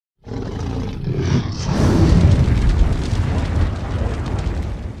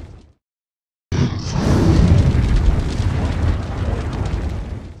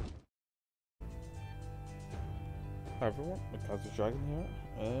everyone, Mckaiser Dragon here,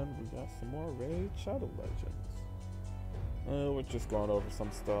 and we got some more Raid Shadow Legends. We're just going over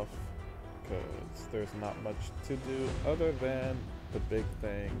some stuff, because there's not much to do other than the big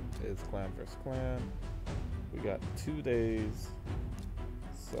thing is clan versus clan. We got 2 days,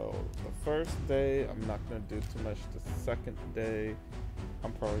 so the first day I'm not going to do too much. The second day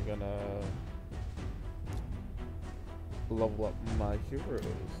I'm probably going to level up my heroes,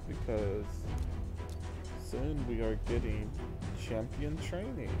 because soon we are getting champion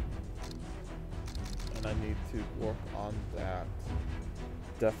training and I need to work on that.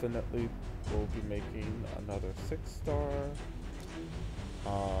 Definitely will be making another 6-star.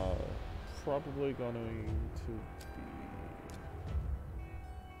 Probably going to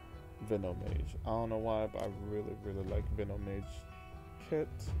be Venomage. I don't know why, but I really like Venomage kit.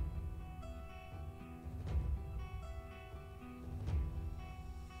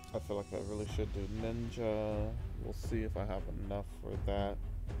 I feel like I really should do Ninja. We'll see if I have enough for that.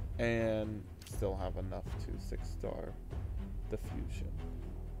 And still have enough to 6-star Diffusion.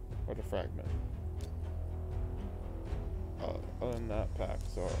 Or the Fragment. Other than that,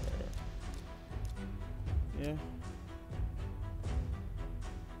 packs are... yeah.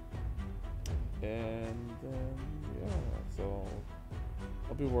 And then, yeah. So,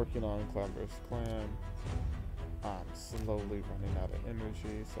 I'll be working on Clan vs. Clan. I'm slowly running out of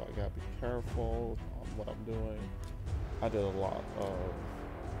energy, so I gotta be careful on what I'm doing. I did a lot of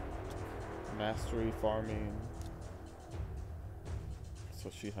mastery farming, so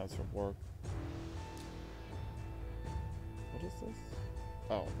she has her work. What is this?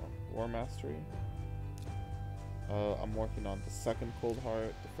 Oh no, War Mastery. I'm working on the second Cold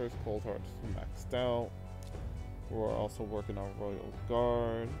Heart. The first Cold Heart is maxed out. We're also working on Royal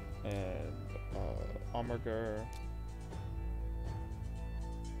Guard and Omega.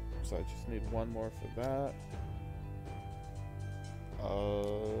 So I just need one more for that.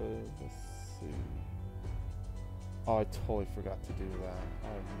 Let's see. Oh, I totally forgot to do that.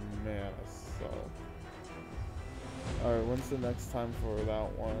 Oh man, I suck. Alright, when's the next time for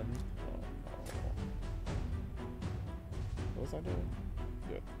that one? Oh no. What was I doing?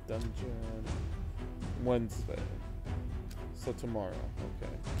 Yeah, dungeon. Wednesday. So tomorrow,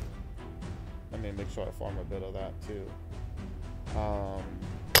 okay. I mean, make sure I farm a bit of that too.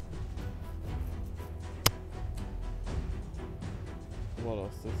 What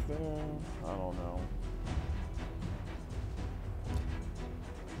else is there? I don't know.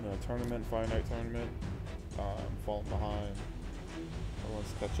 Tournament, Fire Night tournament. I'm falling behind.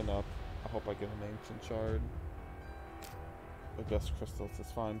 Everyone's catching up. I hope I get an Ancient Shard. I guess Crystals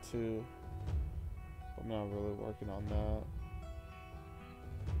is fine too. I'm not really working on that.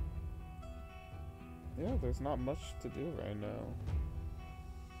 Yeah, there's not much to do right now.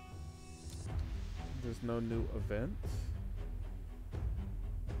 There's no new events.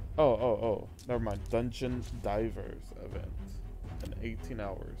 Oh, never mind. Dungeon Divers event in 18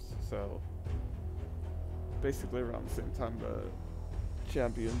 hours. So basically around the same time the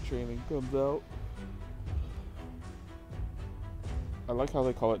champion training comes out. I like how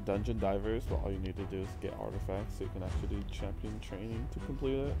they call it Dungeon Divers, but all you need to do is get artifacts so you can actually do champion training to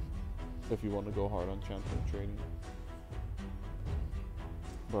complete it, if you want to go hard on champion training.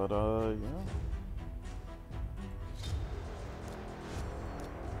 But yeah.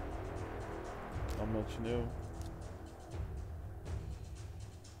 Not much new.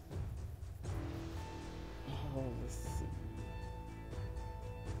 Let's see.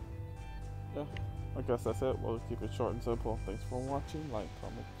 Yeah, I guess that's it. We'll keep it short and simple. Thanks for watching. Like,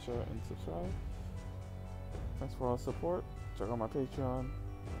 comment, share, and subscribe. Thanks for all the support. Check out my Patreon.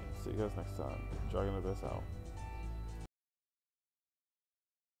 See you guys next time. Dragon Abyss out.